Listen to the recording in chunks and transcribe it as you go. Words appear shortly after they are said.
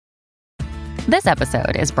This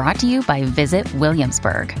episode is brought to you by Visit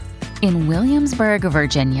Williamsburg. In Williamsburg,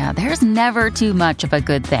 Virginia, there's never too much of a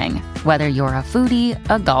good thing. Whether you're a foodie,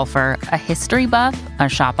 a golfer, a history buff, a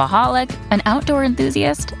shopaholic, an outdoor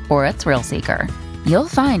enthusiast, or a thrill seeker, you'll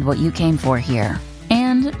find what you came for here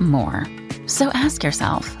and more. So ask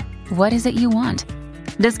yourself, what is it you want?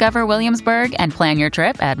 Discover Williamsburg and plan your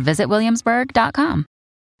trip at visitwilliamsburg.com.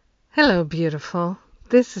 Hello, beautiful.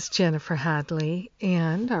 This is Jennifer Hadley,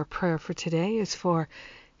 and our prayer for today is for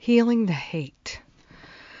healing the hate.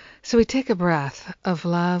 So we take a breath of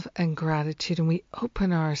love and gratitude, and we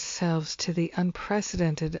open ourselves to the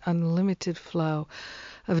unprecedented, unlimited flow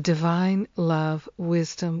of divine love,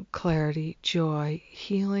 wisdom, clarity, joy,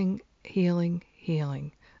 healing, healing,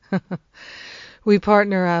 healing. We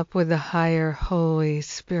partner up with the higher Holy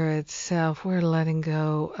Spirit self. We're letting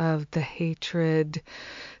go of the hatred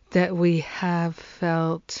that we have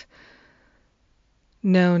felt,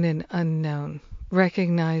 known and unknown,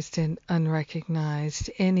 recognized and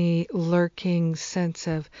unrecognized, any lurking sense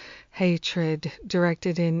of hatred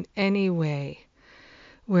directed in any way.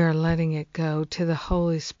 We're letting it go to the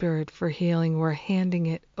Holy Spirit for healing. We're handing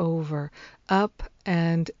it over, up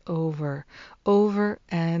and over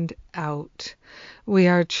and out. We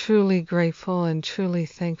are truly grateful and truly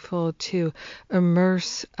thankful to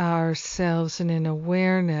immerse ourselves in an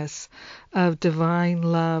awareness of divine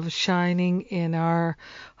love shining in our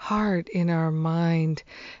heart, in our mind,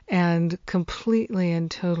 and completely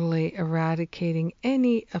and totally eradicating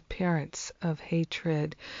any appearance of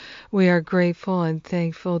hatred. We are grateful and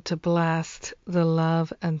thankful to blast the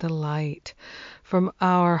love and the light from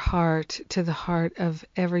our heart to the heart of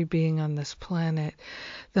every being on this planet.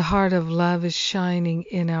 The heart of love is shining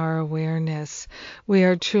in our awareness. We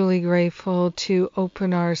are truly grateful to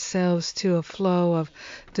open ourselves to a flow of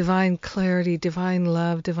divine clarity, divine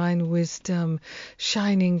love, divine wisdom,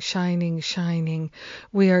 shining, shining, shining.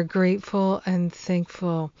 We are grateful and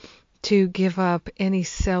thankful to give up any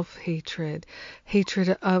self-hatred,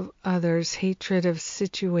 hatred of others, hatred of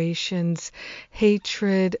situations,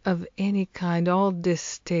 hatred of any kind, all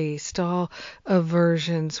distaste, all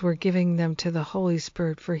aversions. We're giving them to the Holy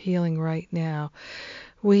Spirit for healing right now.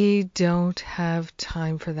 We don't have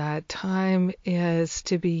time for that. Time is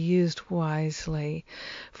to be used wisely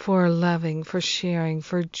for loving, for sharing,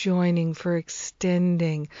 for joining, for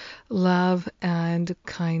extending love and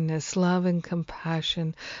kindness, love and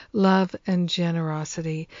compassion, love and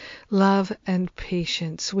generosity, love and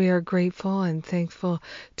patience. We are grateful and thankful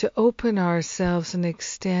to open ourselves and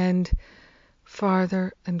extend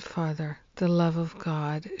farther and farther the love of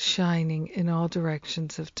God shining in all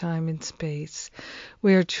directions of time and space.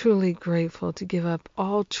 We are truly grateful to give up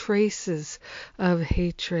all traces of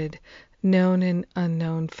hatred, known and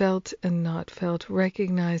unknown, felt and not felt,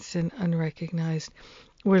 recognized and unrecognized.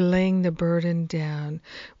 We're laying the burden down.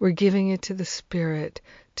 We're giving it to the Spirit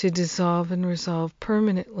to dissolve and resolve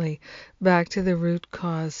permanently back to the root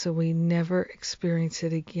cause so we never experience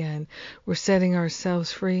it again. We're setting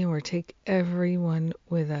ourselves free and we're taking everyone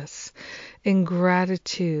with us. In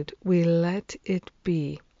gratitude, we let it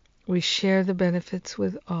be. We share the benefits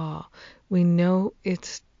with all. We know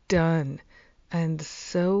it's done. And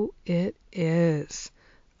so it is.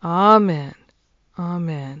 Amen.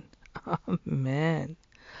 Amen. Amen.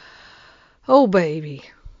 Oh, baby.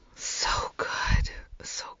 So good.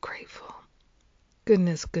 So grateful.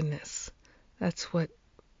 Goodness, goodness. That's what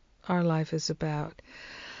our life is about.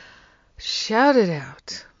 Shout it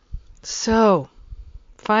out. So,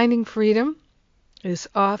 Finding Freedom is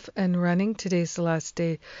off and running. Today's the last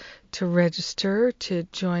day to register to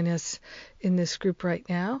join us in this group right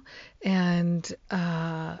now. And,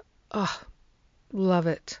 love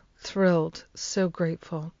it. Thrilled. So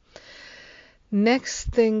grateful. Next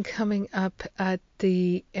thing coming up at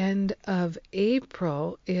the end of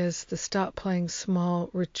April is the Stop Playing Small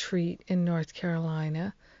retreat in North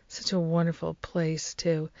Carolina. Such a wonderful place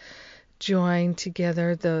to join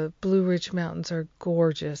together. The Blue Ridge Mountains are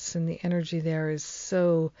gorgeous, and the energy there is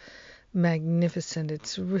so magnificent.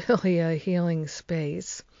 It's really a healing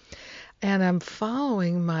space. And I'm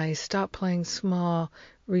following my Stop Playing Small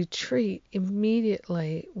retreat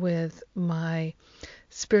immediately with my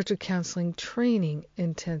spiritual counseling training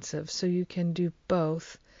intensive, so you can do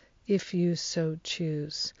both if you so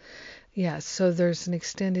choose. Yes, so there's an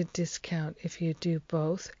extended discount if you do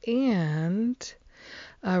both, and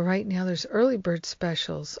right now there's early bird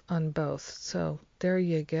specials on both, so there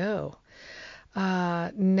you go.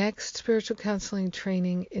 Next spiritual counseling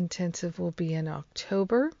training intensive will be in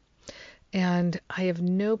October, and I have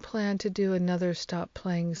no plan to do another Stop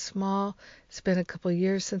Playing Small. It's been a couple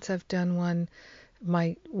years since I've done one.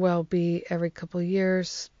 Might well be every couple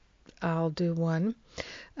years. I'll do one.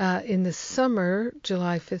 In the summer,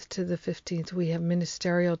 July 5th to the 15th, we have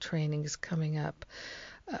ministerial trainings coming up.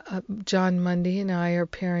 John Mundy and I are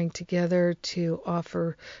pairing together to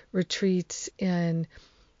offer retreats in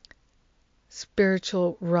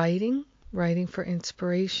spiritual writing for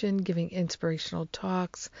inspiration, giving inspirational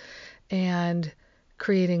talks, and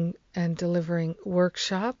creating and delivering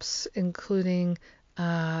workshops, including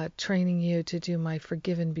training you to do my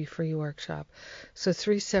Forgiven Be Free workshop. So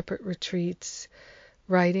 3 separate retreats: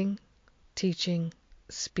 writing, teaching,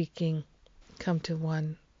 speaking. Come to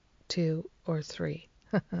 1, 2, or 3.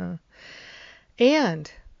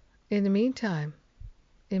 And in the meantime,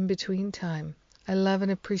 in between time, I love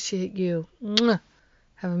and appreciate you. Mwah!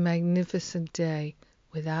 Have a magnificent day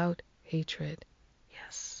without hatred.